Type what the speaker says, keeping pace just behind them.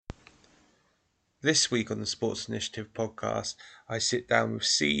This week on the Sports Initiative podcast, I sit down with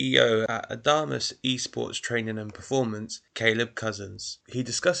CEO at Adamas Esports Training and Performance, Caleb Cousens. He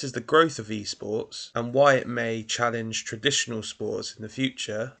discusses the growth of esports and why it may challenge traditional sports in the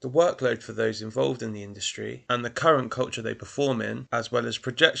future, the workload for those involved in the industry, and the current culture they perform in, as well as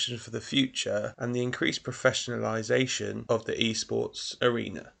projections for the future and the increased professionalisation of the esports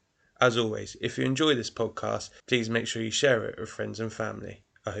arena. As always, if you enjoy this podcast, please make sure you share it with friends and family.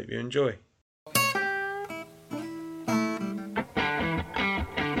 I hope you enjoy.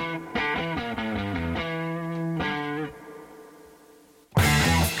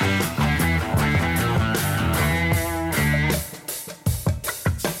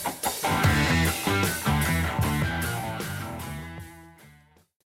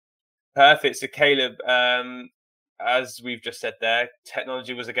 Perfect. So Caleb, as we've just said there,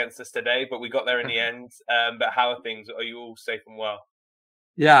 technology was against us today, but we got there in the end. But how are things? Are you all safe and well?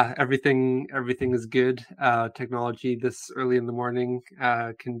 Yeah, everything is good. Technology this early in the morning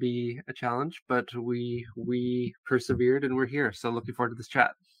can be a challenge, but we persevered and we're here. So looking forward to this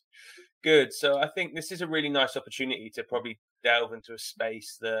chat. Good. So I think this is a really nice opportunity to probably delve into a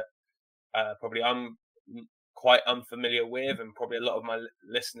space that probably I'm quite unfamiliar with, and probably a lot of my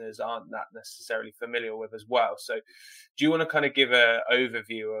listeners aren't that necessarily familiar with as well. So do you want to kind of give an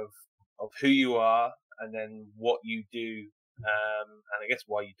overview of who you are and then what you do, and I guess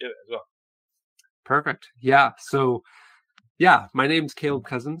why you do it as well? Perfect. Yeah. So my name's Caleb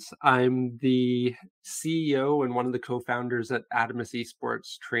Cousens. I'm the CEO and one of the co-founders at Adamas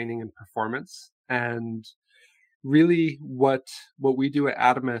Esports Training and Performance. And really what we do at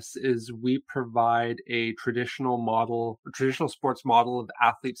Adamas is we provide a traditional sports model of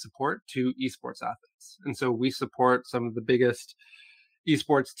athlete support to esports athletes. And so we support some of the biggest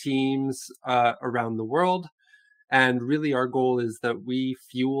esports teams around the world. And really our goal is that we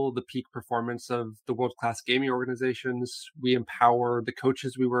fuel the peak performance of the world-class gaming organizations. We empower the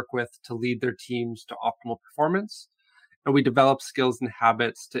coaches we work with to lead their teams to optimal performance. And we develop skills and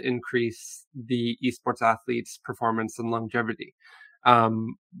habits to increase the esports athletes' performance and longevity.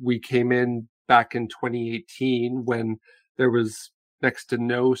 We came in back in 2018 when there was next to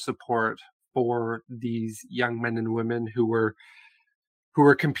no support for these young men and women who were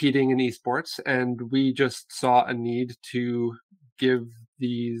competing in esports, and we just saw a need to give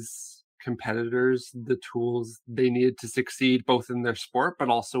these competitors the tools they needed to succeed both in their sport but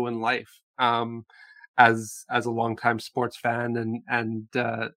also in life. As a longtime sports fan and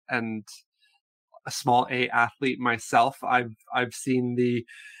a small A athlete myself, I've seen the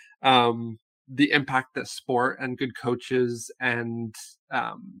impact that sport and good coaches and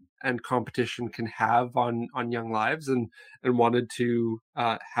competition can have on young lives, and wanted to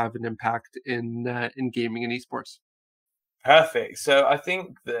have an impact in gaming and esports. Perfect. So I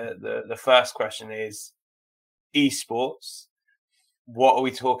think the first question is esports. What are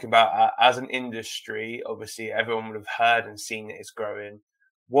we talking about as an industry? Obviously, everyone would have heard and seen it is growing.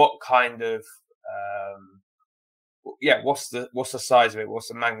 What kind of what's the size of it? What's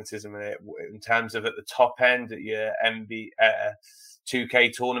the magnetism of it in terms of at the top end at your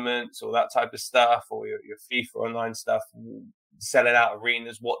 2K tournaments or that type of stuff, or your FIFA online stuff, selling out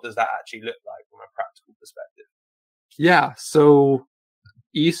arenas? What does that actually look like from a practical perspective? Yeah, so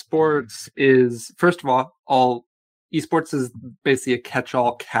esports is, first of all, esports is basically a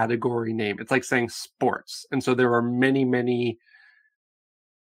catch-all category name. It's like saying sports. And so there are many, many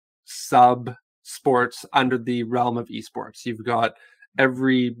sub-sports under the realm of esports. You've got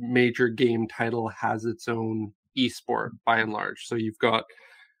every major game title has its own esport by and large. So you've got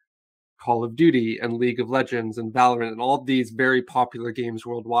Call of Duty and League of Legends and Valorant, and all of these very popular games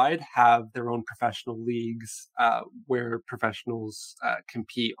worldwide have their own professional leagues where professionals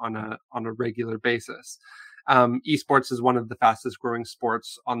compete on a regular basis. Esports is one of the fastest growing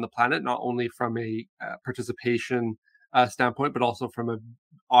sports on the planet, not only from a participation standpoint, but also from an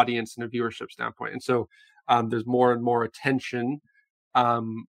audience and a viewership standpoint. And so there's more and more attention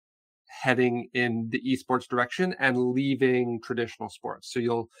heading in the esports direction and leaving traditional sports.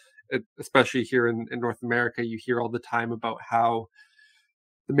 So especially here in North America, you hear all the time about how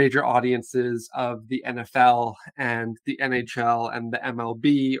the major audiences of the NFL and the NHL and the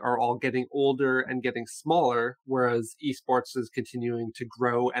MLB are all getting older and getting smaller, whereas esports is continuing to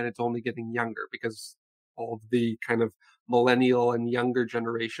grow and it's only getting younger because all of the kind of millennial and younger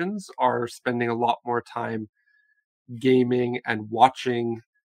generations are spending a lot more time gaming and watching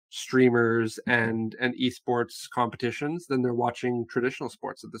streamers and esports competitions than they're watching traditional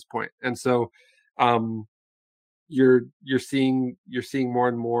sports at this point. And so you're seeing more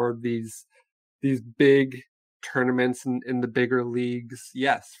and more these big tournaments in the bigger leagues,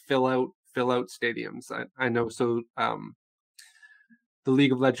 yes, fill out fill out stadiums. I know. So the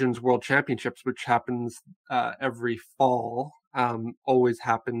League of Legends World Championships, which happens every fall, always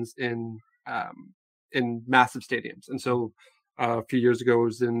happens in massive stadiums. And so a few years ago, it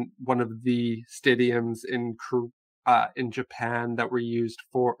was in one of the stadiums in Japan that were used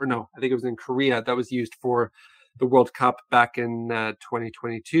for, or no, I think it was in Korea that was used for the World Cup back in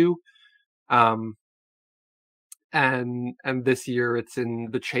 2022. And this year it's in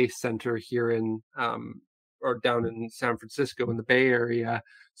the Chase Center here in or down in San Francisco in the Bay Area,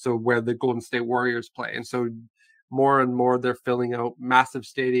 so where the Golden State Warriors play. And so more and more they're filling out massive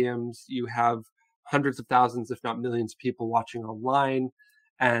stadiums. You have hundreds of thousands, if not millions, of people watching online,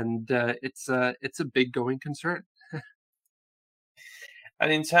 and it's a big going concern.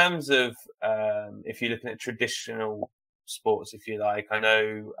 And in terms of if you're looking at traditional sports, if you like, I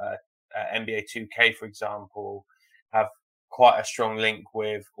know NBA 2K, for example, have quite a strong link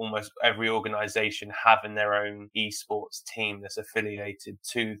with almost every organization having their own esports team that's affiliated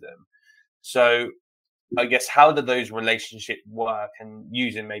to them. So I guess, how do those relationships work? And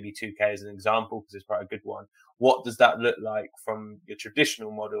using maybe 2K as an example, because it's quite a good one, what does that look like from your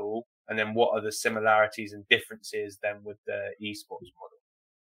traditional model? And then what are the similarities and differences then with the esports model?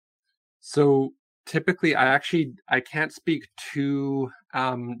 So typically, I can't speak too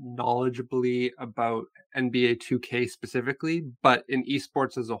knowledgeably about NBA 2K specifically, but in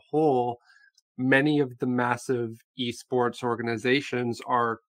esports as a whole, many of the massive esports organizations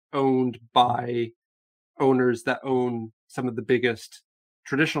are owned by owners that own some of the biggest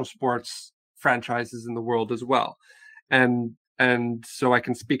traditional sports franchises in the world as well. And so I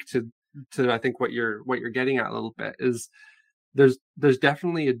can speak to I think what you're getting at a little bit is there's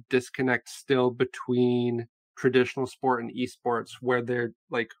definitely a disconnect still between traditional sport and esports, where they're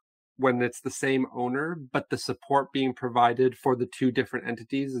like, when it's the same owner, but the support being provided for the two different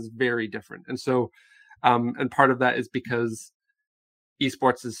entities is very different. And so and part of that is because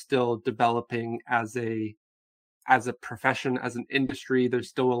esports is still developing as a profession, as an industry. There's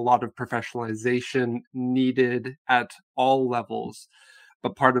still a lot of professionalization needed at all levels.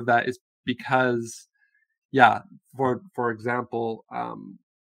 But part of that is because, for example,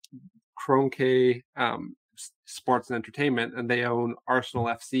 Kroenke Sports and Entertainment, and they own Arsenal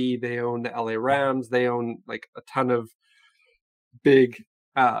FC, they own the LA Rams, they own like a ton of big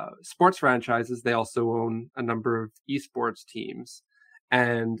sports franchises. They also own a number of esports teams,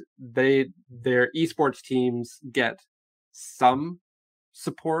 and their esports teams get some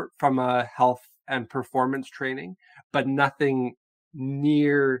support from a health and performance training, but nothing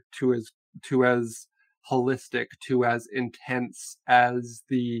near to as holistic, to as intense as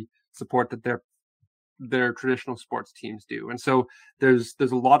the support that their traditional sports teams do. And so there's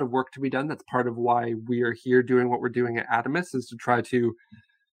a lot of work to be done. That's part of why we are here doing what we're doing at Adamus, is to try to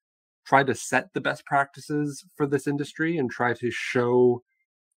set the best practices for this industry and try to show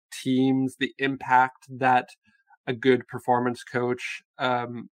teams the impact that a good performance coach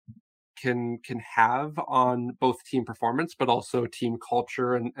can have on both team performance, but also team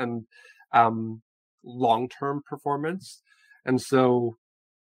culture and long-term performance. And so,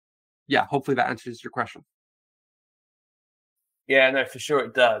 hopefully that answers your question. Yeah, no, for sure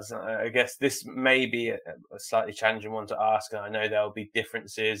it does. I guess this may be a slightly challenging one to ask, and I know there'll be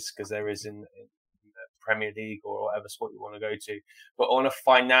differences because there is in the Premier League or whatever sport you want to go to. But on a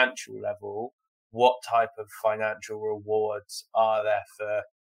financial level, what type of financial rewards are there for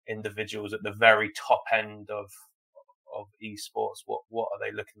individuals at the very top end of esports? What are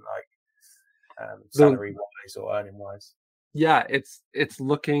they looking like, salary wise or earning wise? Yeah, it's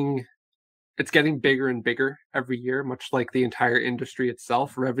getting bigger and bigger every year, much like the entire industry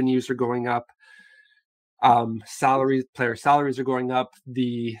itself. Revenues are going up. Player salaries are going up.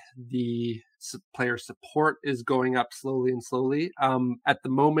 The player support is going up slowly. At the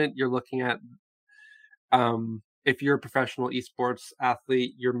moment, you're looking at, if you're a professional esports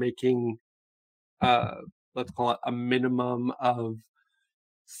athlete, you're making, let's call it a minimum of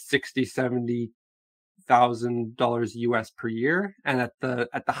 $60,000-$70,000 US per year, and at the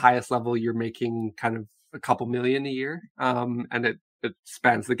highest level, you're making kind of a couple million a year, and it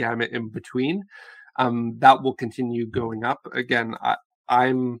spans the gamut in between. That will continue going up. Again,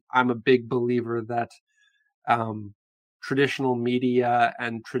 I'm a big believer that traditional media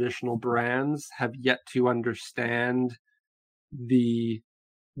and traditional brands have yet to understand the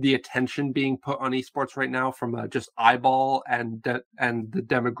attention being put on esports right now from a just eyeball and the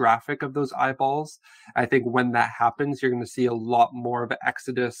demographic of those eyeballs. I think when that happens, you're going to see a lot more of an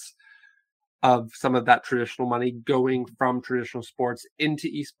exodus of some of that traditional money going from traditional sports into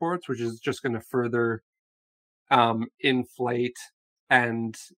esports, which is just going to further inflate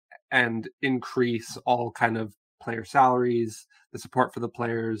and increase all kind of player salaries, the support for the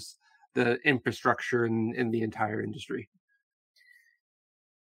players, the infrastructure in the entire industry.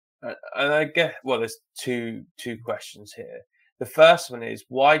 And I guess, well, there's two questions here. The first one is,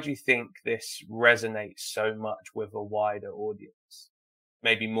 why do you think this resonates so much with a wider audience?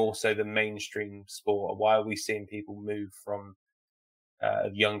 Maybe more so than mainstream sport. Or why are we seeing people move from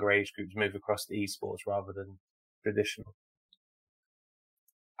younger age groups move across to esports rather than traditional?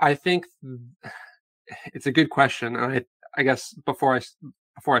 I think it's a good question, and I guess before I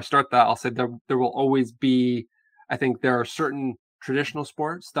start that, I'll say there will always be. I think there are certain traditional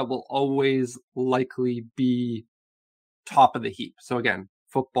sports that will always likely be top of the heap. So again,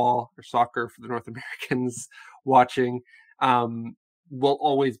 football or soccer for the North Americans watching will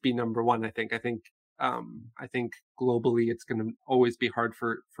always be number one. I think globally it's going to always be hard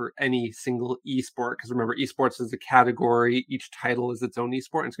for any single esport, because remember, esports is a category. Each title is its own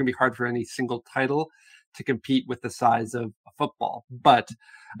esport, and it's going to be hard for any single title to compete with the size of football. But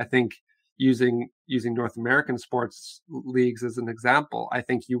I think using North American sports leagues as an example, I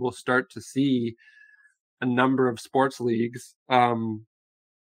think you will start to see a number of sports leagues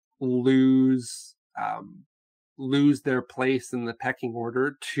lose their place in the pecking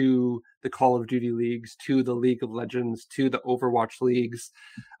order to the Call of Duty leagues, to the League of Legends, to the Overwatch leagues,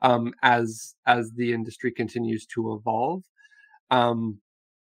 as the industry continues to evolve.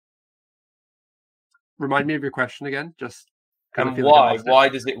 Remind me of your question again, just. And why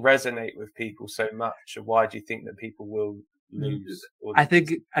does it resonate with people so much? Or why do you think that people will lose? I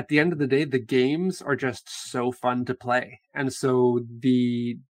think at the end of the day, the games are just so fun to play. And so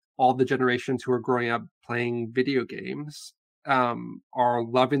all the generations who are growing up playing video games are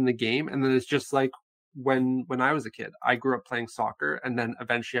loving the game. And then it's just like when I was a kid, I grew up playing soccer, and then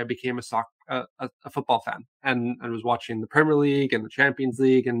eventually I became a football fan, and I was watching the Premier League and the Champions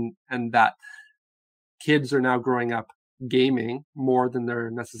League, and that kids are now growing up gaming more than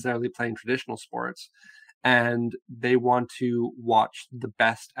they're necessarily playing traditional sports, and they want to watch the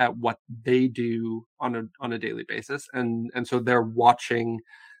best at what they do on a daily basis, and so they're watching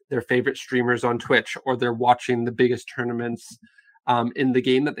their favorite streamers on Twitch, or they're watching the biggest tournaments in the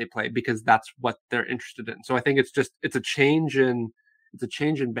game that they play, because that's what they're interested in. So I think it's a change in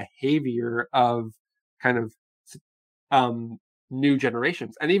behavior of kind of new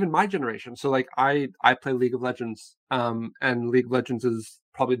generations, and even my generation. So like I play League of Legends, and League of Legends is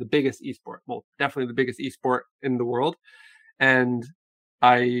probably the biggest esport. Well, definitely the biggest esport in the world. And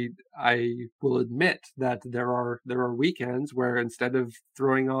I will admit that there are weekends where instead of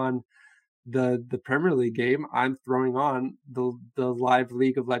throwing on the Premier League game, I'm throwing on the live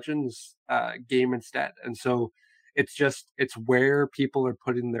League of Legends game instead. And so it's where people are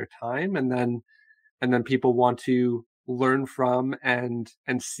putting their time, and then people want to learn from and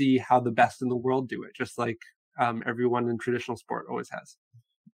see how the best in the world do it, just like everyone in traditional sport always has.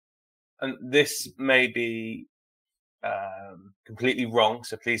 And this may be completely wrong,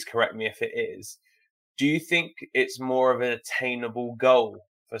 so please correct me if it is. Do you think it's more of an attainable goal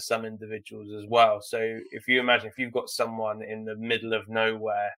for some individuals as well? So if you imagine, if you've got someone in the middle of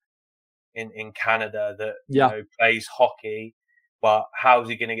nowhere in Canada that plays hockey, but how's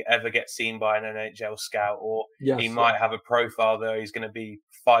he going to ever get seen by an NHL scout? Or he might have a profile though, he's going to be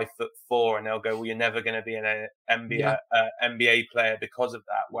 5'4", and they'll go, well, you're never going to be an NBA player because of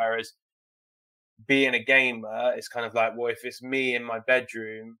that. Whereas being a gamer, it's kind of like, well, if it's me in my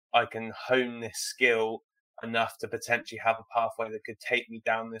bedroom, I can hone this skill enough to potentially have a pathway that could take me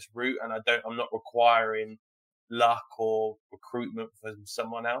down this route, and I'm not requiring luck or recruitment from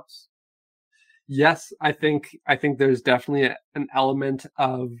someone else. Yes, I think there's definitely an element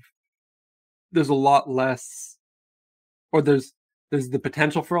of, there's a lot less, or there's the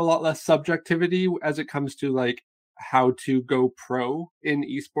potential for a lot less subjectivity as it comes to like how to go pro in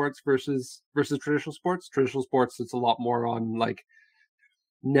esports versus traditional sports. Traditional sports, it's a lot more on like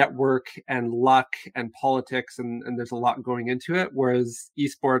network and luck and politics, and there's a lot going into it. Whereas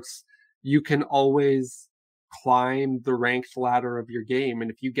esports, you can always climb the ranked ladder of your game, and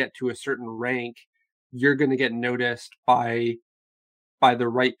if you get to a certain rank, you're going to get noticed by the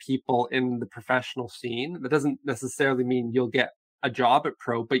right people in the professional scene. That doesn't necessarily mean you'll get a job at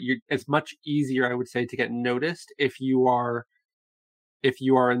pro, but it's much easier, I would say, to get noticed if you are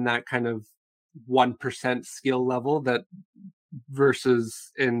in that kind of 1% skill level, that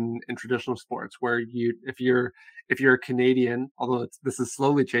versus in traditional sports, where if you're a Canadian, although this is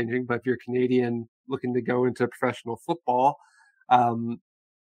slowly changing, but if you're Canadian looking to go into professional football,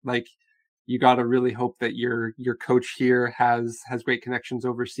 like you got to really hope that your coach here has great connections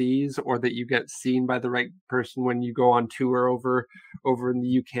overseas, or that you get seen by the right person when you go on tour over in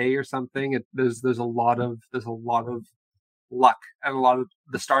the UK or something. There's a lot of luck, and a lot of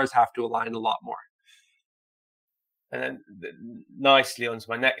the stars have to align a lot more. And then nicely onto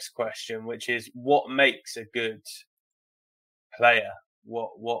my next question, which is, what makes a good player?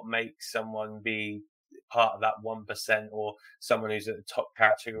 What makes someone be part of that 1%, or someone who's at the top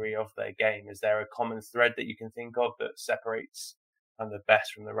category of their game? Is there a common thread that you can think of that separates the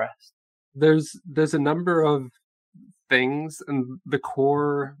best from the rest? There's a number of things, and the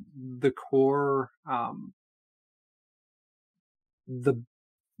core the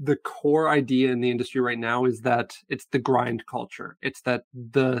core idea in the industry right now is that it's the grind culture. It's that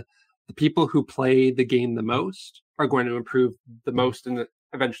the people who play the game the most are going to improve the most and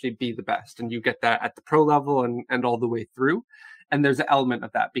eventually be the best. And you get that at the pro level and all the way through. And there's an element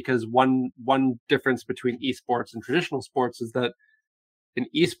of that, because one difference between esports and traditional sports is that in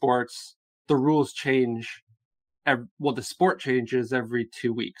esports, the rules change. The sport changes every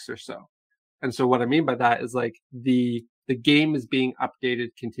 2 weeks or so. And so what I mean by that is, like, the game is being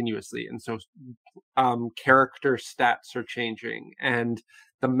updated continuously. And so character stats are changing, and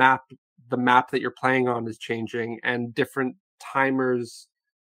the map that you're playing on is changing, and different timers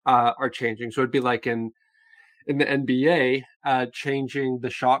are changing. So it'd be like in the NBA, changing the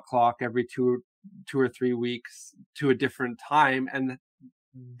shot clock every two or 3 weeks to a different time, and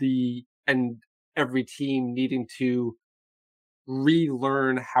every team needing to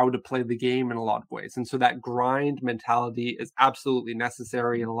relearn how to play the game in a lot of ways. And so that grind mentality is absolutely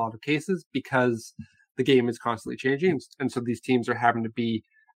necessary in a lot of cases, because the game is constantly changing. And so these teams are having to be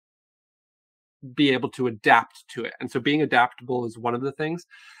able to adapt to it. And so being adaptable is one of the things.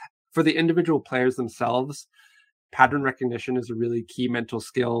 For the individual players themselves, pattern recognition is a really key mental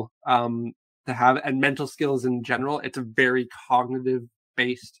skill to have. And mental skills in general, it's a very cognitive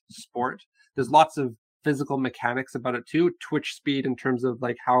based sport. There's lots of physical mechanics about it too, twitch speed in terms of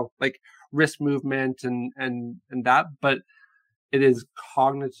like how, like, wrist movement and that, but it is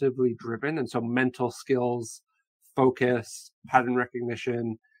cognitively driven. And so mental skills, focus, pattern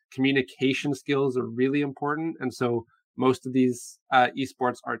recognition, communication skills are really important. And so most of these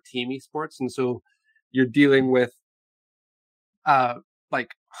esports are team esports, and so you're dealing with like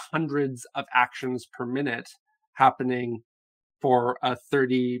hundreds of actions per minute happening for a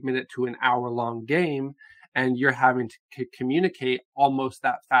 30-minute to an hour-long game, and you're having to communicate almost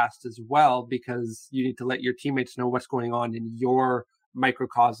that fast as well, because you need to let your teammates know what's going on in your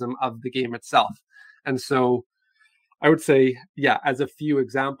microcosm of the game itself. And so I would say, yeah, as a few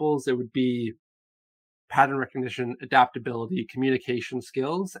examples, it would be pattern recognition, adaptability, communication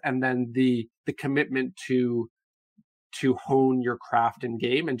skills, and then the commitment to hone your craft in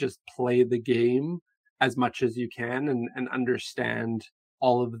game and just play the game as much as you can, and understand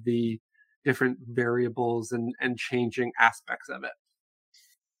all of the different variables and changing aspects of it.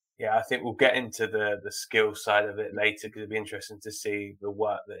 Yeah, I think we'll get into the skill side of it later, because it'd be interesting to see the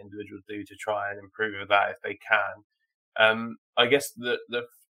work that individuals do to try and improve that if they can. I guess the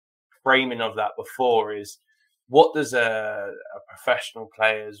framing of that before is, what does a professional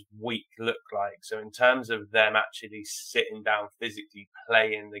player's week look like? So in terms of them actually sitting down physically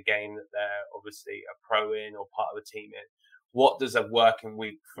playing the game that they're obviously a pro in or part of a team in, what does a working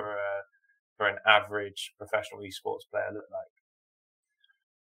week for an average professional esports player look like?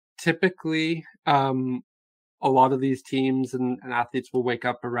 Typically, a lot of these teams and athletes will wake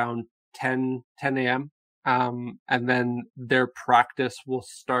up around 10 a.m. And then their practice will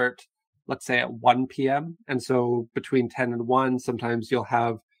start, let's say, at 1 p.m. And so between 10 and 1, sometimes you'll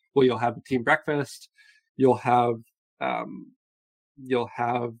have a team breakfast. You'll have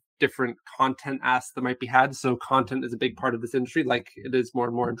different content asks that might be had. So content is a big part of this industry, like it is more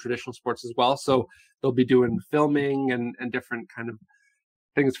and more in traditional sports as well. So they'll be doing filming and different kind of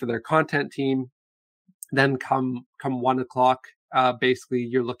things for their content team. Then come 1 o'clock, basically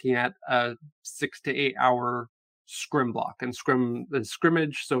you're looking at a 6 to 8 hour scrim block, and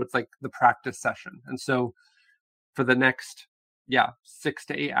scrimmage. So it's like the practice session. And so for the next, 6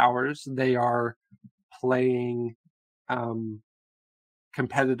 to 8 hours, they are playing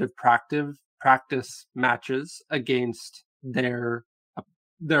competitive practice matches against their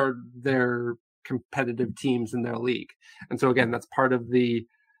competitive teams in their league. And so again, that's part of the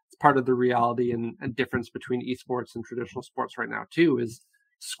reality and difference between esports and traditional sports right now too, is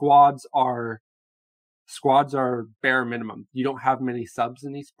squads are bare minimum. You don't have many subs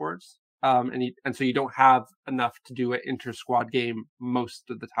in esports, and so you don't have enough to do an inter-squad game most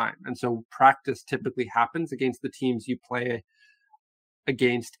of the time. And so practice typically happens against the teams you play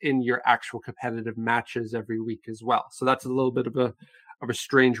against in your actual competitive matches every week as well. So that's a little bit of a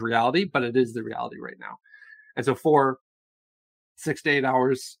strange reality, but it is the reality right now. And so for 6 to 8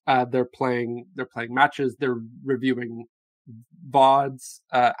 hours, they're playing matches. They're reviewing VODs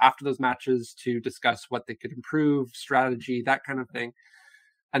after those matches to discuss what they could improve, strategy, that kind of thing.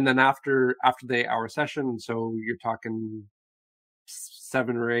 And then after the 8-hour session, so you're talking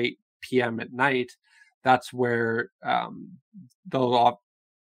 7 or 8 p.m. at night, that's where they'll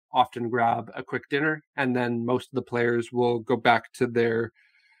often grab a quick dinner, and then most of the players will go back to their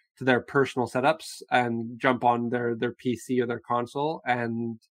personal setups and jump on their PC or their console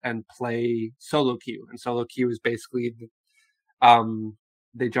and play solo queue. And solo queue is basically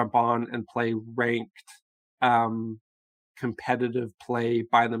they jump on and play ranked competitive play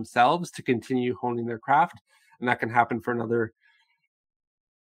by themselves to continue honing their craft, and that can happen for another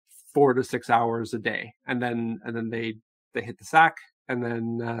 4 to 6 hours a day, and then they hit the sack, and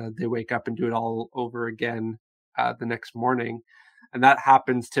then they wake up and do it all over again the next morning. And that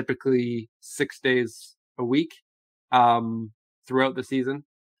happens typically 6 days a week throughout the season.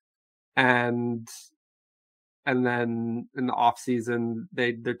 And then in the off season,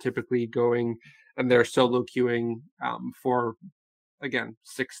 they're typically going and they're solo queuing for, again,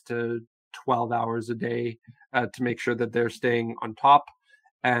 6 to 12 hours a day to make sure that they're staying on top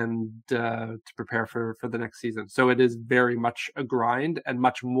and to prepare for the next season. So it is very much a grind, and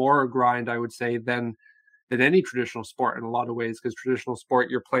much more a grind, I would say, than any traditional sport in a lot of ways, because traditional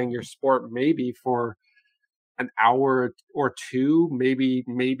sport, you're playing your sport maybe for an hour or two,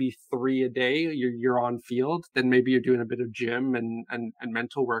 maybe 3 a day. You're on field, then maybe you're doing a bit of gym and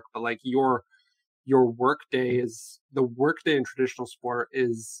mental work, but like your work day in traditional sport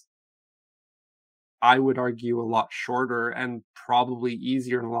is, I would argue, a lot shorter and probably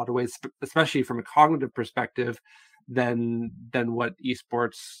easier in a lot of ways, especially from a cognitive perspective, than what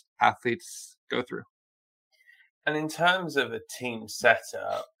esports athletes go through. And in terms of a team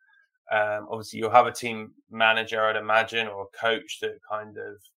setup, obviously you'll have a team manager, I'd imagine, or a coach that kind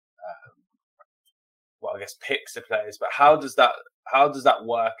of, I guess picks the players. But how does that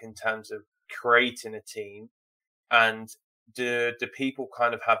work in terms of creating a team? And do people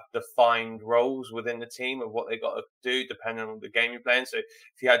kind of have defined roles within the team of what they got to do depending on the game you're playing? So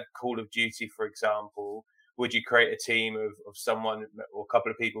if you had Call of Duty, for example, would you create a team of someone or a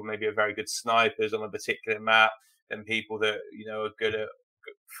couple of people, maybe are very good snipers on a particular map, and people that are good at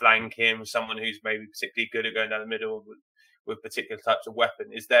flanking, someone who's maybe particularly good at going down the middle with particular types of weapon?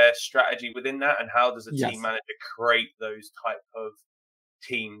 Is there strategy within that, and how does a team manager create those type of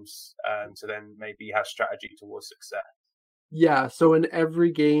teams to then maybe have strategy towards success? Yeah, so in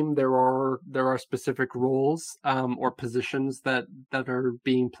every game there are specific roles or positions that are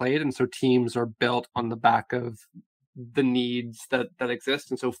being played, and so teams are built on the back of the needs that exist,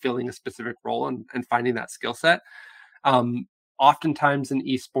 and so filling a specific role and finding that skill set. Oftentimes in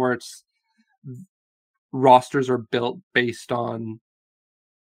esports, rosters are built based on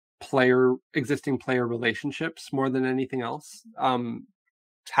existing player relationships more than anything else.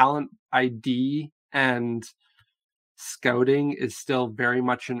 Talent ID and scouting is still very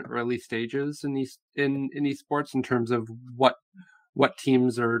much in early stages in esports in terms of what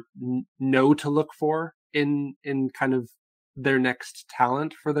teams know to look for in kind of their next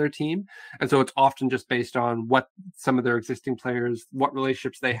talent for their team. And so it's often just based on what some of their existing players, what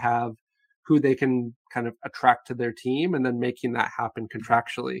relationships they have, who they can kind of attract to their team, and then making that happen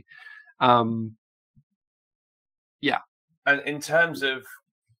contractually. Yeah. And in terms of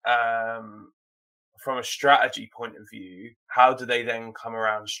from a strategy point of view, how do they then come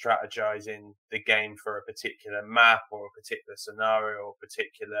around strategizing the game for a particular map or a particular scenario or a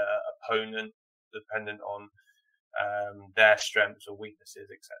particular opponent, dependent on their strengths or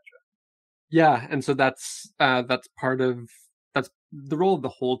weaknesses, etc.? Yeah, and so that's the role of the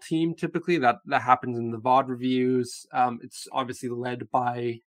whole team. Typically, that happens in the VOD reviews. It's obviously led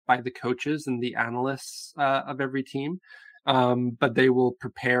by the coaches and the analysts of every team. But they will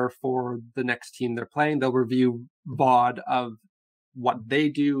prepare for the next team they're playing. They'll review VOD of what they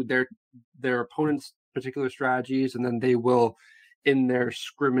do, their opponent's particular strategies, and then they will, in their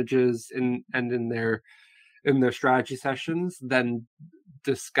scrimmages and in their strategy sessions, then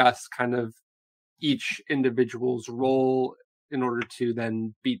discuss kind of each individual's role in order to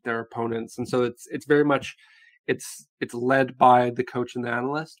then beat their opponents. And so it's very much it's led by the coach and the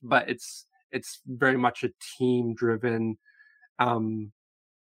analyst, but it's very much a team driven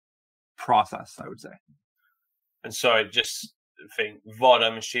process, I would say. And so I just think VOD,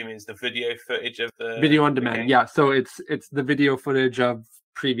 I'm assuming, is the video footage of the video on demand. Yeah, so it's the video footage of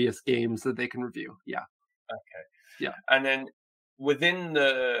previous games that they can review. Yeah. Okay. Yeah. And then within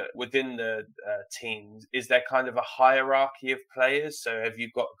the teams, is there kind of a hierarchy of players? So have you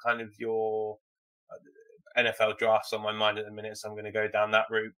got kind of your NFL drafts on my mind at the minute, so I'm going to go down that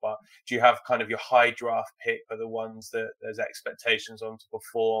route. But do you have kind of your high draft pick for the ones that there's expectations on to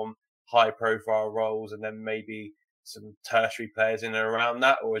perform high profile roles, and then maybe some tertiary players in and around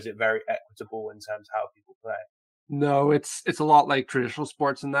that, or is it very equitable in terms of how people play? No, it's a lot like traditional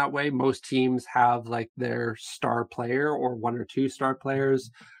sports in that way. Most teams have like their star player or one or two star players.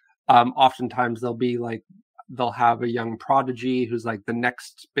 Oftentimes they'll have a young prodigy who's like the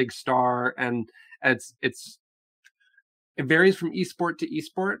next big star, and it varies from esport to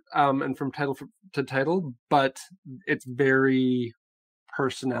esport, and from title to title, but it's very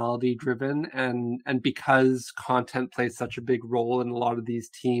personality driven, and because content plays such a big role in a lot of these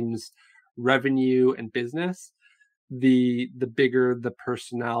teams' revenue and business, the bigger the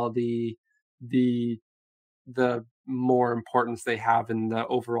personality, the more importance they have in the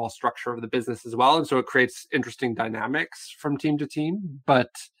overall structure of the business as well. And so it creates interesting dynamics from team to team.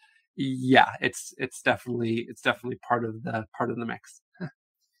 But yeah, it's definitely part of the mix.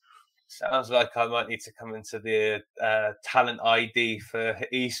 Sounds like I might need to come into the talent ID for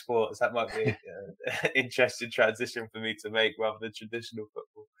esports. That might be an interesting transition for me to make rather than traditional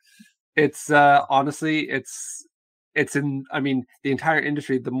football. It's honestly, it's in, I mean, the entire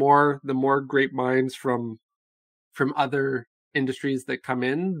industry, the more great minds from other industries that come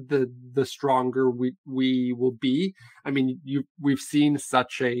in, the stronger we will be. I mean, we've seen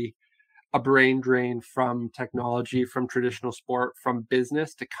such a brain drain from technology, from traditional sport, from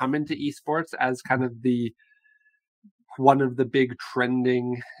business to come into esports as kind of the one of the big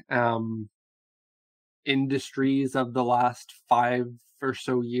trending industries of the last 5 or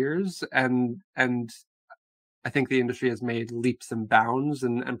so years, and I think the industry has made leaps and bounds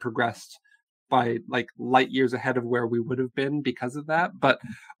and progressed by like light years ahead of where we would have been because of that. But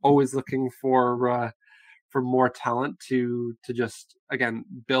always looking for more talent to just again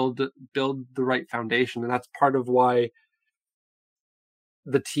build the right foundation, and that's part of why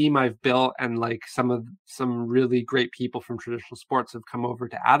the team I've built and like some really great people from traditional sports have come over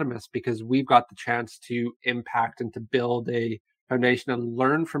to Adamus, because we've got the chance to impact and to build a foundation and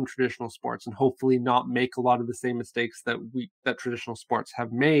learn from traditional sports, and hopefully not make a lot of the same mistakes that traditional sports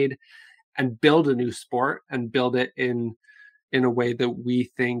have made, and build a new sport and build it in a way that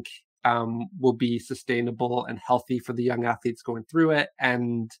we think will be sustainable and healthy for the young athletes going through it,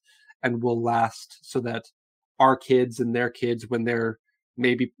 and will last, so that our kids and their kids, when they're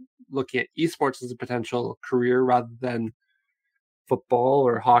maybe looking at esports as a potential career rather than football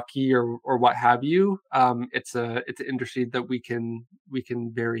or hockey or what have you, it's an industry that we can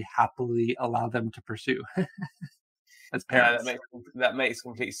very happily allow them to pursue as parents. Yeah, that makes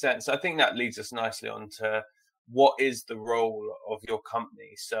complete sense. I think that leads us nicely on to what is the role of your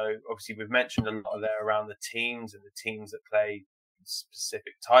company. So obviously we've mentioned a lot there around the teams and the teams that play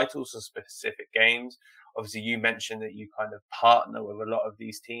specific titles or specific games. Obviously you mentioned that you kind of partner with a lot of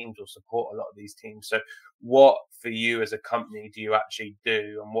these teams or support a lot of these teams. So what for you as a company do you actually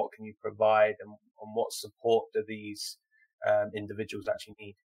do, and what can you provide, and what support do these individuals actually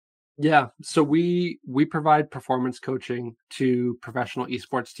need? Yeah, so we provide performance coaching to professional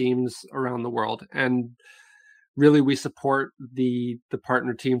esports teams around the world, and really we support the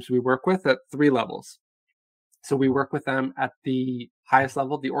partner teams we work with at 3 levels. So we work with them at the highest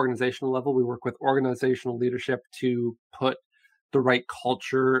level, the organizational level. We work with organizational leadership to put the right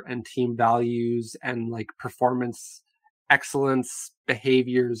culture and team values and like performance excellence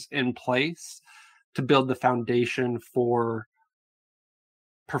behaviors in place to build the foundation for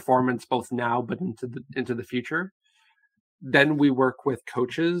performance both now but into the future. Then we work with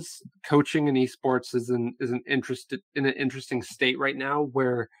coaches. Coaching in esports is in an interesting state right now,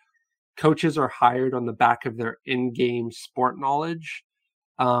 where coaches are hired on the back of their in-game sport knowledge,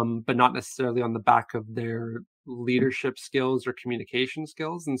 but not necessarily on the back of their leadership skills or communication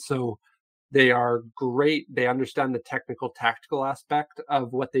skills. And so they are great. They understand the technical, tactical aspect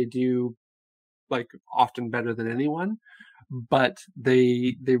of what they do, like often better than anyone, but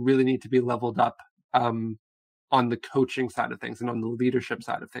they really need to be leveled up on the coaching side of things and on the leadership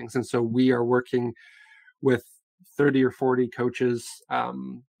side of things. And so we are working with 30 or 40 coaches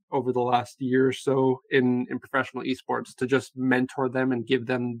over the last year or so in professional esports to just mentor them and give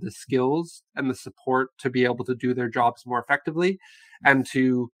them the skills and the support to be able to do their jobs more effectively, and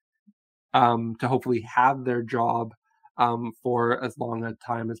to hopefully have their job for as long a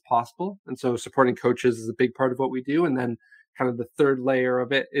time as possible. And so supporting coaches is a big part of what we do. And then kind of the third layer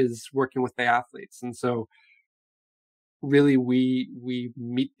of it is working with the athletes. And so really we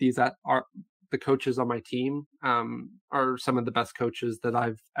meet the coaches on my team are some of the best coaches that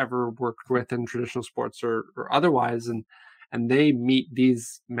I've ever worked with in traditional sports or otherwise, and they meet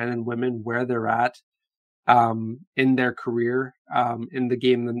these men and women where they're at in their career, in the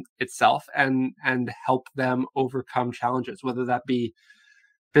game itself, and help them overcome challenges, whether that be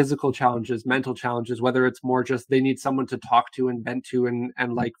physical challenges, mental challenges, whether it's more just they need someone to talk to and vent to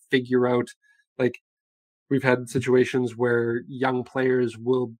and like figure out, like we've had situations where young players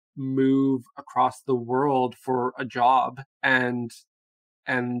will move across the world for a job, and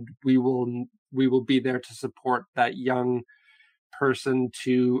we will be there to support that young person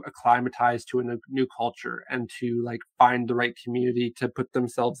to acclimatize to a new culture and to like find the right community to put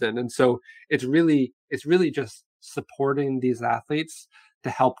themselves in. And so it's really just supporting these athletes to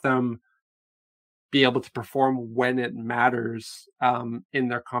help them be able to perform when it matters in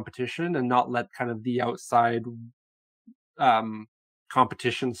their competition, and not let kind of the outside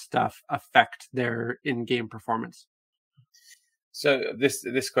competition stuff affect their in-game performance. So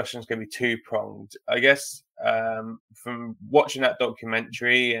this question is going to be two-pronged, I guess. From watching that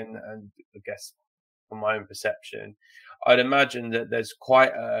documentary and I guess from my own perception, I'd imagine that there's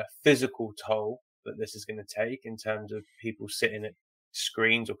quite a physical toll that this is going to take in terms of people sitting at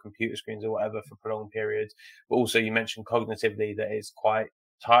screens or computer screens or whatever for prolonged periods. But also you mentioned cognitively that it's quite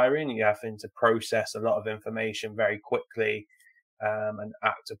tiring. You're having to process a lot of information very quickly and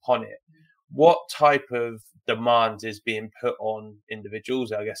act upon it. What type of demand is being put on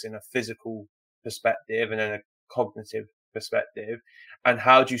individuals, I guess, in a physical perspective and then a cognitive perspective, and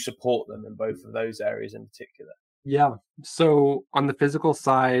how do you support them in both of those areas in particular? Yeah. So on the physical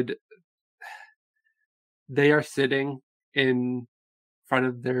side, they are sitting in front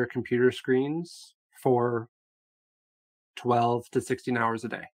of their computer screens for 12 to 16 hours a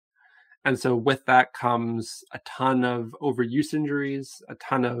day. And so with that comes a ton of overuse injuries, a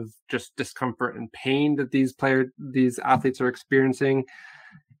ton of just discomfort and pain that these athletes are experiencing.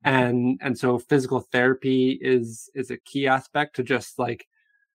 And so physical therapy is a key aspect to just like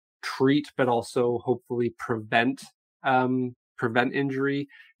treat, but also hopefully prevent injury,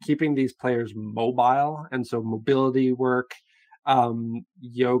 keeping these players mobile. And so mobility work,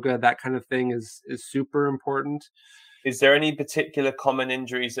 yoga, that kind of thing is super important. Is there any particular common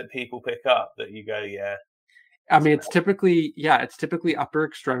injuries that people pick up that you go, yeah? I mean, it's typically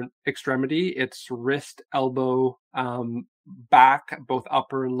upper extremity. It's wrist, elbow, back, both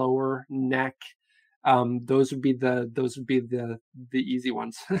upper and lower, neck. Those would be the easy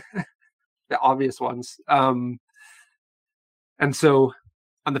ones, the obvious ones. And so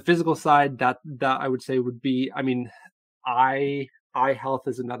on the physical side, that I would say would be, I mean, eye health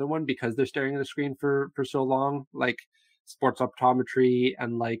is another one, because they're staring at a screen for so long, like sports optometry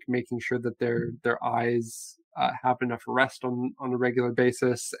and like making sure that their eyes have enough rest on a regular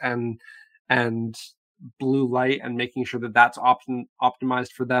basis, and blue light, and making sure that that's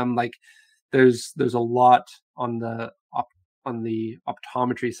optimized for them. Like there's a lot on the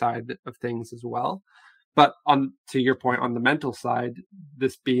optometry side of things as well. But on to your point on the mental side,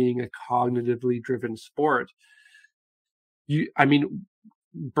 this being a cognitively driven sport,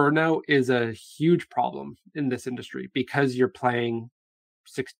 burnout is a huge problem in this industry, because you're playing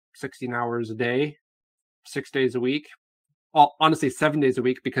 16 hours a day, 6 days a week. Well, honestly, 7 days a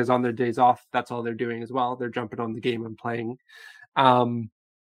week, because on their days off, that's all they're doing as well. They're jumping on the game and playing. Burnout,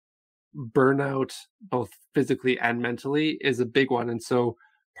 both physically and mentally, is a big one. And so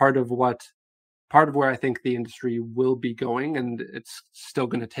part of where I think the industry will be going, and it's still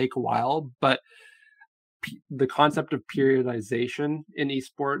going to take a while, but the concept of periodization in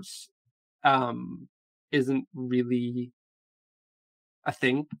esports isn't really a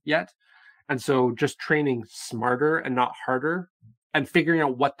thing yet. And so just training smarter and not harder, and figuring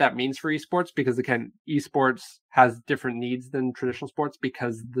out what that means for esports, because again, esports has different needs than traditional sports,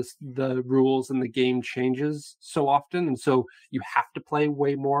 because the rules and the game changes so often. And so you have to play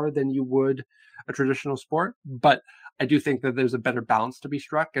way more than you would a traditional sport. But I do think that there's a better balance to be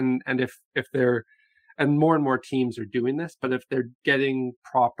struck. And if they're, and more teams are doing this, but if they're getting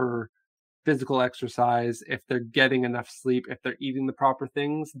proper physical exercise, if they're getting enough sleep, if they're eating the proper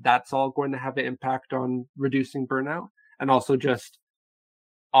things, that's all going to have an impact on reducing burnout, and also just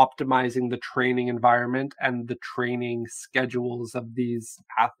optimizing the training environment and the training schedules of these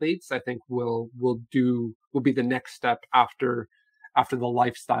athletes. I think will be the next step after the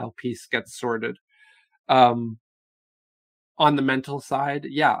lifestyle piece gets sorted. On the mental side,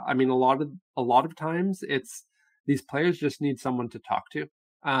 yeah, I mean, a lot of times it's these players just need someone to talk to.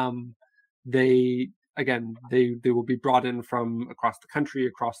 again, they will be brought in from across the country,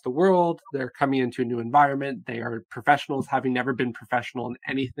 across the world. They're coming into a new environment. They are professionals, having never been professional in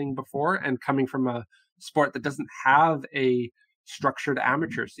anything before, and coming from a sport that doesn't have a structured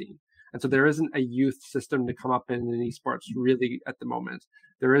amateur scene. And so there isn't a youth system to come up in esports really at the moment.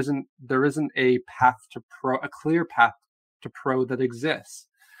 There isn't a path to pro, a clear path to pro that exists.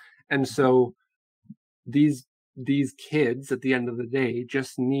 And so these kids at the end of the day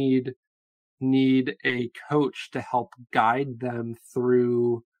just need a coach to help guide them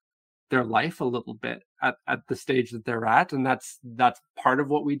through their life a little bit at the stage that they're at. And that's part of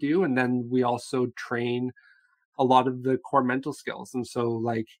what we do. And then we also train a lot of the core mental skills. And so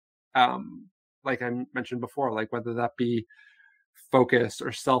like I mentioned before, like whether that be focus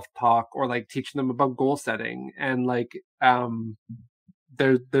or self-talk, or like teaching them about goal setting, and like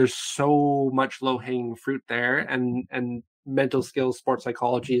there's so much low-hanging fruit there, and mental skills, sports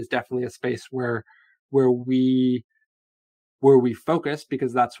psychology is definitely a space where we focus,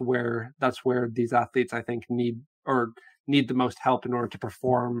 because that's where these athletes, I think, need the most help in order to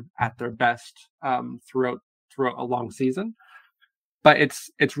perform at their best throughout a long season. But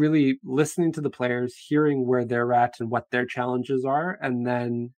it's really listening to the players, hearing where they're at and what their challenges are, and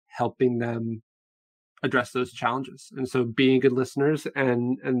then helping them address those challenges. And so being good listeners,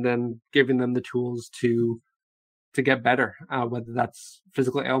 and then giving them the tools to get better, whether that's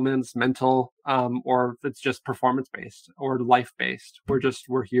physical ailments, mental, or if it's just performance based or life based.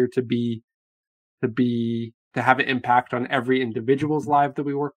 We're here to have an impact on every individual's life that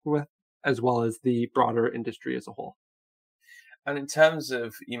we work with, as well as the broader industry as a whole. And in terms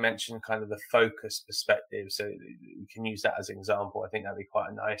of, you mentioned kind of the focus perspective, so you can use that as an example. I think that'd be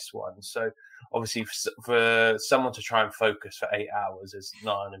quite a nice one. So obviously for someone to try and focus for 8 hours is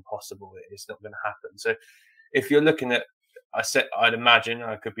nigh on impossible. It's not going to happen. So if you're looking at, I'd imagine,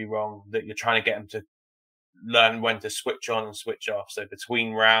 I could be wrong, that you're trying to get them to learn when to switch on and switch off. So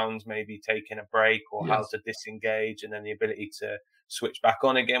between rounds, maybe taking a break, or Yes. how to disengage, and then the ability to switch back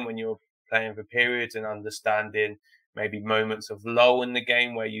on again when you're playing for periods, and understanding maybe moments of lull in the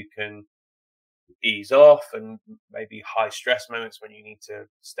game where you can ease off, and maybe high stress moments when you need to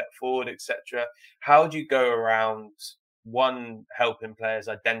step forward, etc. How do you go around, one, helping players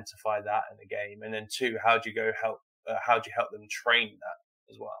identify that in the game, and then two, how do you help them train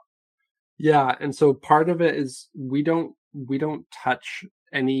that as well? Yeah, and so part of it is we don't touch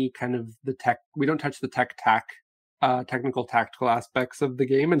any kind of the tech. We don't touch the technical tactical aspects of the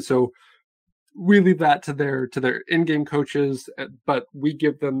game, and so we leave that to their in-game coaches. But we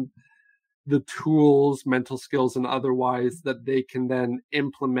give them the tools, mental skills, and otherwise that they can then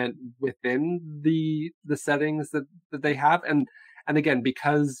implement within the settings that they have. And again,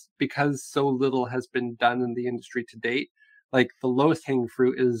 because so little has been done in the industry to date, like the lowest hanging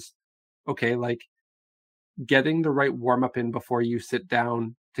fruit is, okay, like getting the right warm up in before you sit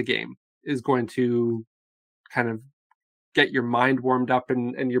down to game is going to kind of get your mind warmed up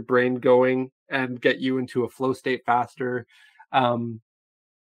and your brain going, and get you into a flow state faster.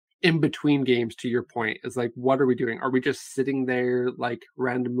 In between games, to your point, is like, what are we doing? Are we just sitting there like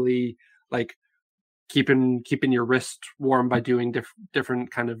randomly, like keeping your wrist warm by doing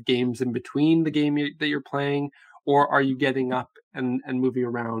different kind of games in between the game that you're playing? Or are you getting up and moving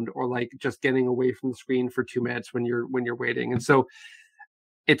around, or like just getting away from the screen for 2 minutes when you're waiting? And so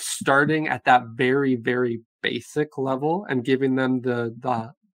it's starting at that very, very basic level and giving them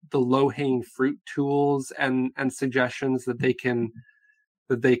the low hanging fruit tools and suggestions that they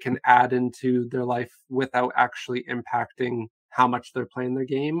can add into their life without actually impacting how much they're playing their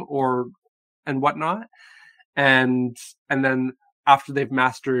game and whatnot. And then after they've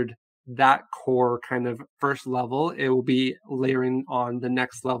mastered that core kind of first level, it will be layering on the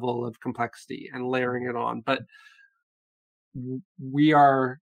next level of complexity and layering it on. But we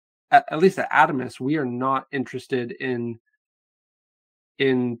are, at least at Adamus, we are not interested in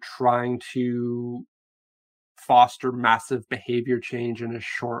trying to foster massive behavior change in a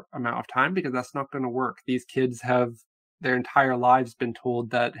short amount of time, because that's not going to work. These kids have their entire lives been told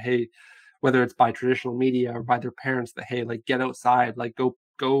that, hey, whether it's by traditional media or by their parents, that, hey, like, get outside, like go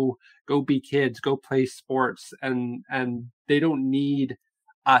be kids, go play sports, and they don't need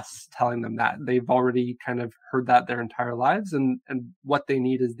us telling them that. They've already kind of heard that their entire lives, and what they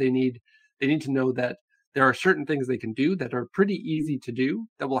need is they need to know that there are certain things they can do that are pretty easy to do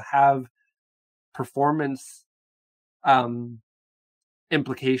that will have performance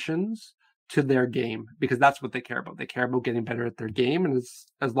implications to their game, because that's what they care about. They care about getting better at their game. And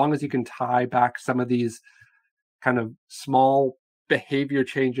as long as you can tie back some of these kind of small behavior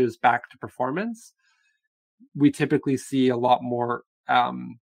changes back to performance, we typically see a lot more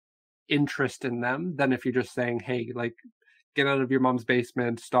interest in them than if you're just saying, hey, like, get out of your mom's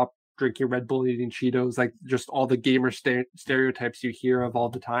basement, stop drinking Red Bull, eating Cheetos, like just all the gamer stereotypes you hear of all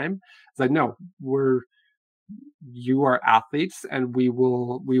the time. It's like, no, you are athletes, and we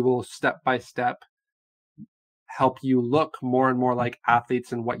will step by step help you look more and more like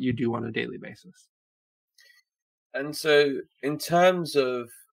athletes in what you do on a daily basis. And so, in terms of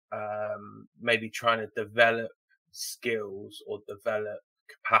maybe trying to develop skills or develop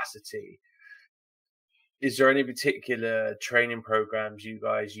capacity, is there any particular training programs you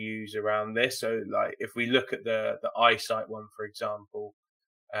guys use around this? So, like, if we look at the eyesight one, for example,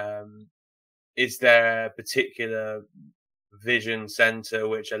 um, is there a particular vision center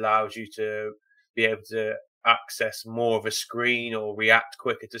which allows you to be able to access more of a screen or react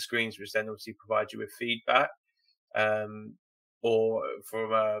quicker to screens, which then obviously provide you with feedback? Or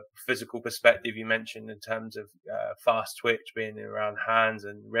from a physical perspective, you mentioned in terms of fast twitch being around hands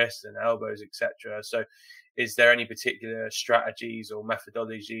and wrists and elbows, etc. So is there any particular strategies or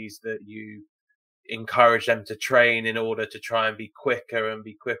methodologies that you encourage them to train in order to try and be quicker on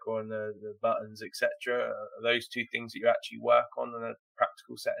the buttons, etc.? Are those two things that you actually work on in a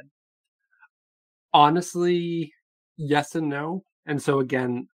practical setting? Honestly, yes and no. And so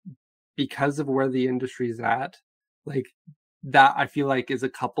again, because of where the industry's at, like, that I feel like is a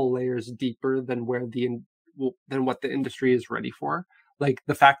couple layers deeper than than what the industry is ready for. Like,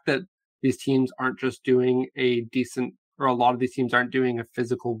 the fact that these teams aren't just doing a lot of these teams aren't doing a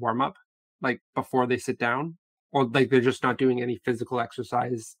physical warm up like before they sit down, or like they're just not doing any physical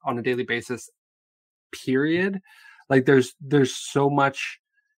exercise on a daily basis. Period. Like, there's so much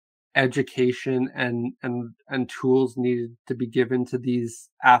education and tools needed to be given to these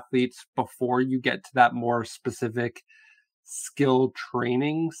athletes before you get to that more specific skill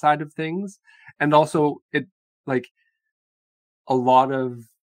training side of things. And also, it, like, a lot of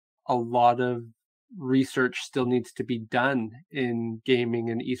research still needs to be done in gaming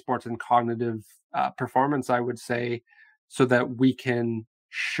and esports and cognitive performance, I would say, so that we can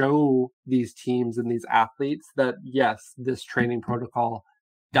show these teams and these athletes that yes, this training protocol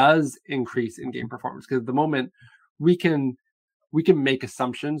does increase in-game performance. Because at the moment, we can make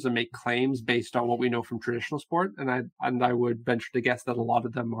assumptions and make claims based on what we know from traditional sport, and I would venture to guess that a lot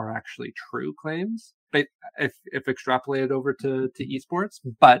of them are actually true claims, but if extrapolated over to esports.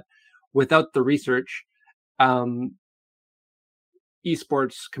 But without the research, esports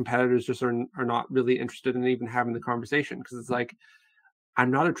competitors just are not really interested in even having the conversation, because it's like, I'm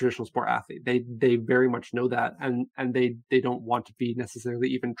not a traditional sport athlete. They very much know that, and they don't want to be necessarily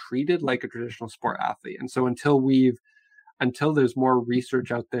even treated like a traditional sport athlete. And so until there's more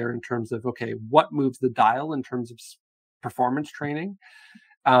research out there in terms of, okay, what moves the dial in terms of performance training,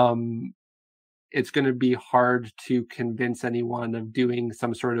 it's going to be hard to convince anyone of doing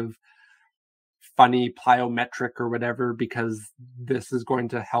some sort of funny plyometric or whatever, because this is going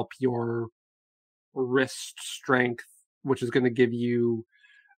to help your wrist strength, which is going to give you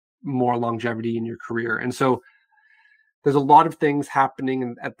more longevity in your career. And so there's a lot of things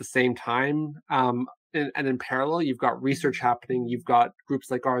happening at the same time. And in parallel, you've got research happening. You've got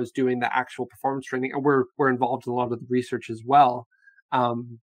groups like ours doing the actual performance training, and we're involved in a lot of the research as well.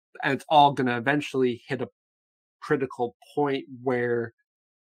 And it's all going to eventually hit a critical point where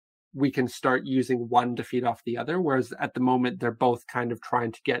we can start using one to feed off the other. Whereas at the moment, they're both kind of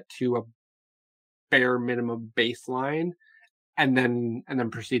trying to get to a bare minimum baseline, and then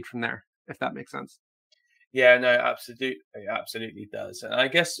proceed from there, if that makes sense. Yeah, no, absolutely, it absolutely does. And I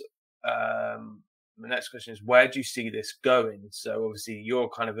guess the next question is, where do you see this going? So obviously you're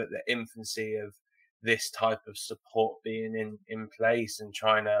kind of at the infancy of this type of support being in place, and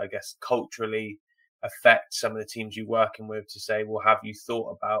trying to, I guess, culturally affect some of the teams you're working with to say, well, have you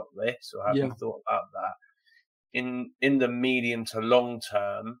thought about this, or have you thought about that? In the medium to long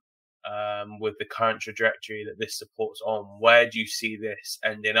term, with the current trajectory that this supports on, where do you see this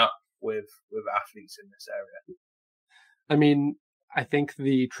ending up with athletes in this area? I mean, I think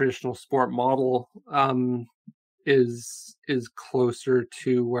the traditional sport model is closer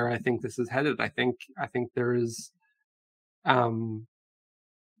to where I think this is headed. I think there is, I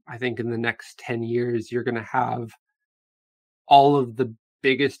think in the next 10 years, you're going to have all of the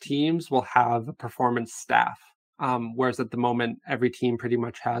biggest teams will have a performance staff. Whereas at the moment, every team pretty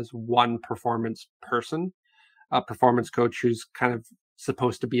much has one performance person, a performance coach who's kind of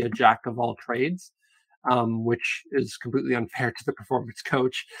supposed to be a jack of all trades, which is completely unfair to the performance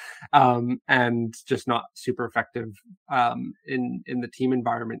coach, and just not super effective in the team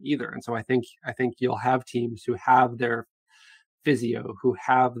environment either. And so I think you'll have teams who have their physio, who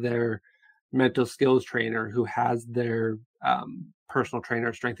have their mental skills trainer, who has their personal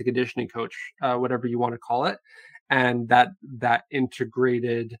trainer, strength and conditioning coach, whatever you want to call it. And that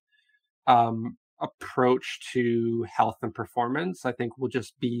integrated approach to health and performance, I think, will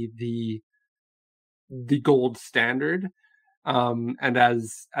just be the gold standard. And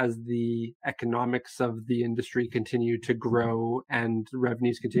as the economics of the industry continue to grow and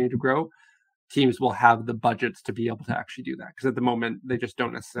revenues continue to grow, teams will have the budgets to be able to actually do that. Because at the moment, they just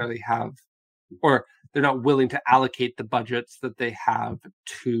don't necessarily have, or they're not willing to allocate the budgets that they have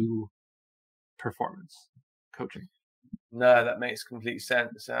to performance coaching. No, that makes complete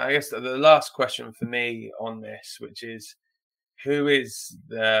sense. I guess the last question for me on this, which is, who is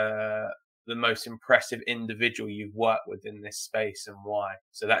the most impressive individual you've worked with in this space and why?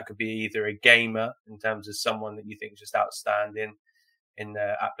 So that could be either a gamer in terms of someone that you think is just outstanding in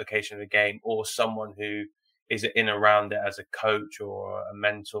the application of the game, or someone who is in around it as a coach or a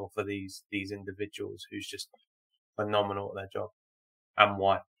mentor for these individuals who's just phenomenal at their job, and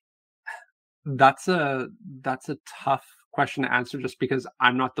why? That's a tough question to answer, just because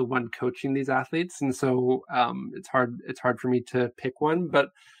I'm not the one coaching these athletes, and so it's hard for me to pick one. But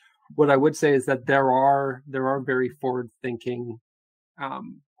what I would say is that there are very forward-thinking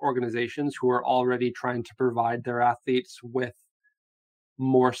organizations who are already trying to provide their athletes with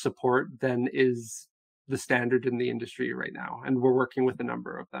more support than is the standard in the industry right now, and we're working with a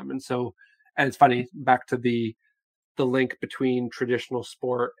number of them. And it's funny, back to the link between traditional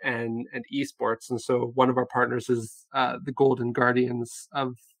sport and esports. And so one of our partners is the Golden Guardians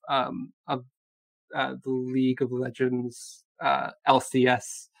of the League of Legends,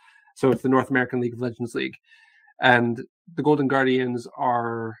 LCS. So it's the North American League of Legends League, and the Golden Guardians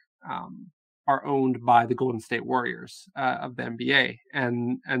are owned by the Golden State Warriors of the NBA,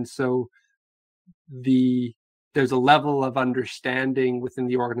 and so there's a level of understanding within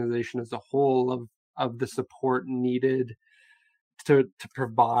the organization as a whole of the support needed to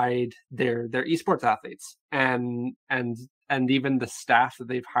provide their esports athletes, and even the staff that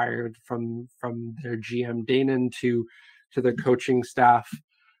they've hired, from their GM Danon to their coaching staff,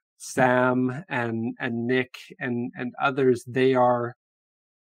 Sam and Nick and others.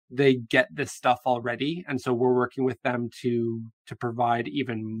 They get this stuff already, and so we're working with them to provide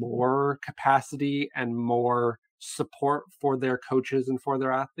even more capacity and more support for their coaches and for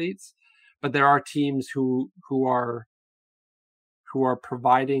their athletes. But there are teams who are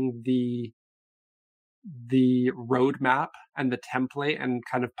providing the roadmap and the template and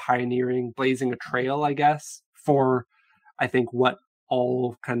kind of pioneering, blazing a trail, I guess, for, I think, what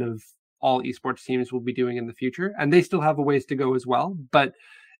all esports teams will be doing in the future. And they still have a ways to go as well, but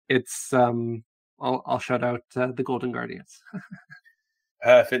it's I'll shout out the Golden Guardians.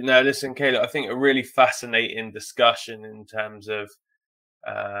 Perfect. No, listen, Caleb, I think a really fascinating discussion in terms of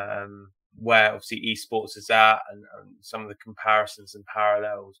where obviously esports is at, and some of the comparisons and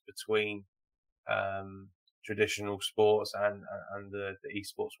parallels between traditional sports and the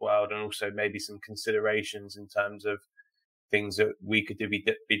esports world, and also maybe some considerations in terms of things that we could be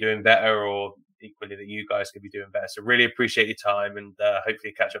doing better, or equally that you guys could be doing better. So really appreciate your time, and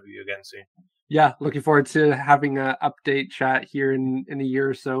hopefully catch up with you again soon. Yeah, looking forward to having an update chat here in a year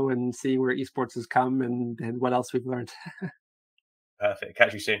or so, and seeing where esports has come and what else we've learned. Perfect.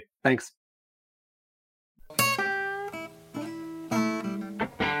 Catch you soon. Thanks.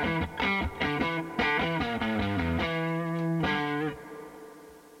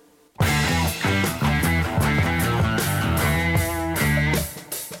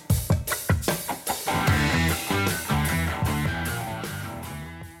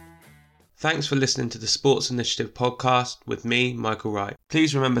 Thanks for listening to the Sports Initiative podcast with me, Michael Wright.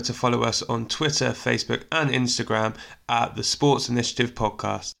 Please remember to follow us on Twitter, Facebook and Instagram at the Sports Initiative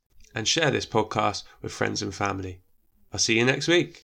Podcast, and share this podcast with friends and family. I'll see you next week.